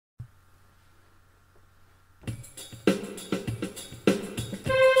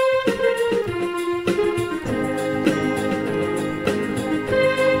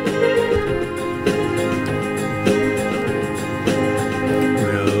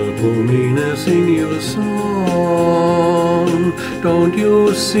sing you a song. Don't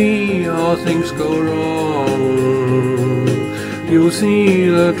you see how things go wrong? You see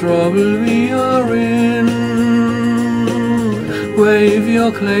the trouble we are in. Wave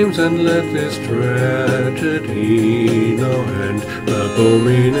your claims and let this tragedy now end.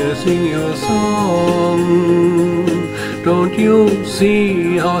 Melpomene, sing your song. Don't you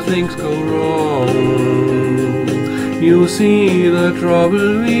see how things go wrong? You see the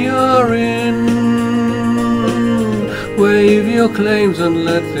trouble we are in. Wave your claims and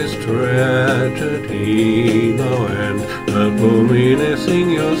let this tragedy now end. Melpomene, sing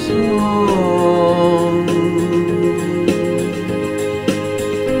your song.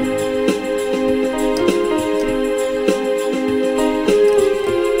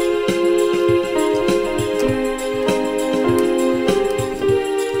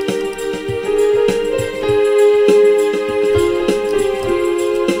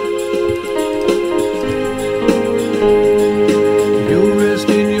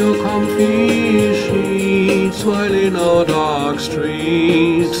 While in our dark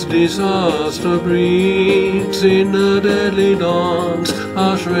streets disaster breeds, in a deadly dance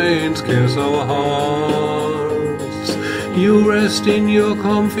harsh rains kiss our hearts. You rest in your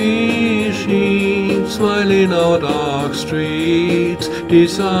comfy sheets, while in our dark streets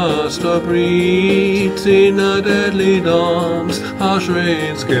disaster breeds, in a deadly dance harsh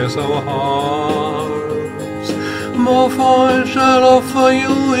rains kiss our hearts. Morpheus shall offer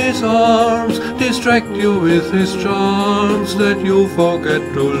you his arms, distract you with his charms, that you forget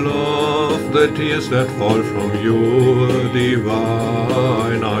to love the tears that fall from your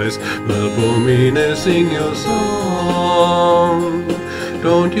divine eyes. Melpomene, sing your song.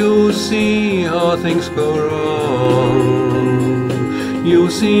 Don't you see how things go wrong? You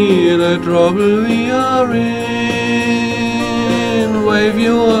see the trouble we are in. Wave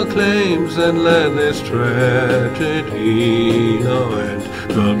your claims and let this tragedy now end.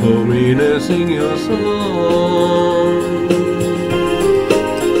 Melpomene, sing your song.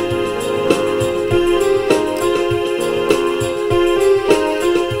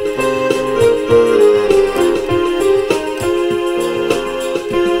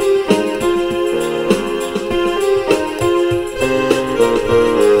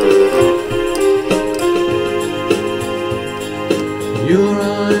 Your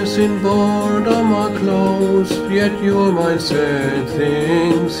eyes in boredom are closed, yet your mind said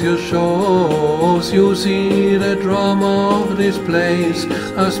things you shows. You see the drama of this place,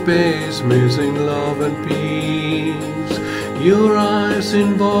 a space missing love and peace. Your eyes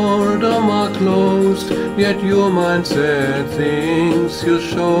in boredom are closed, yet your mind said things you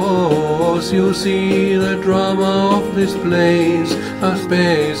shows. You see the drama of this place, a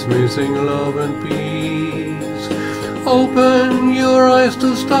space missing love and peace. Open your eyes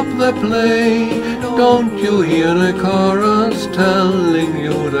to stop the play. Don't you hear the chorus telling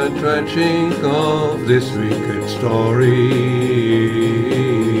you the tragic of this wicked story?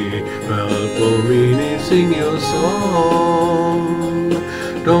 Melpomene, sing your song.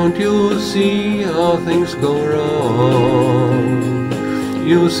 Don't you see how things go wrong?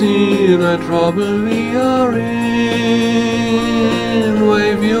 You see the trouble we are in.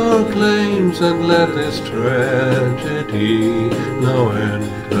 Wave your claims and let this tragedy now end.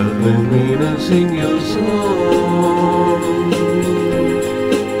 Melpomene, sing your song.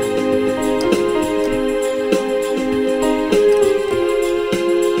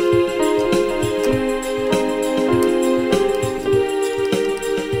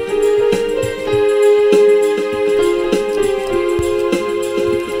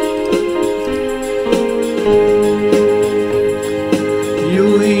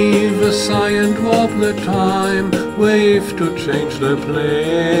 Sigh and warp the time, wave to change the play,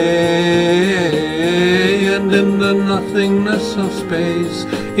 and in the nothingness of space,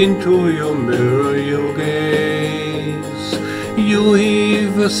 into your mirror you gaze. You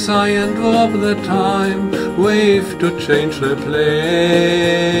heave a sigh and warp the time, wave to change the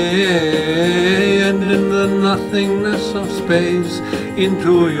play, and in the nothingness of space,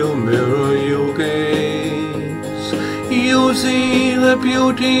 into your mirror you gaze. You see the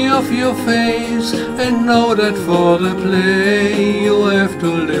beauty of your face, and know that for the play you have to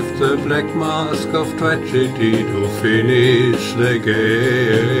lift the black mask of tragedy to finish the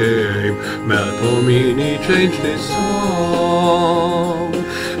game. Melpomene, change this song.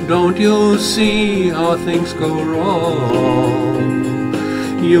 Don't you see how things go wrong?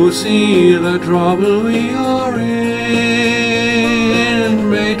 You see the trouble we are in.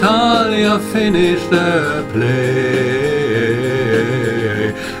 May Thalia finish the play.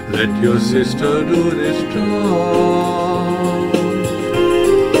 Let your sister do this job.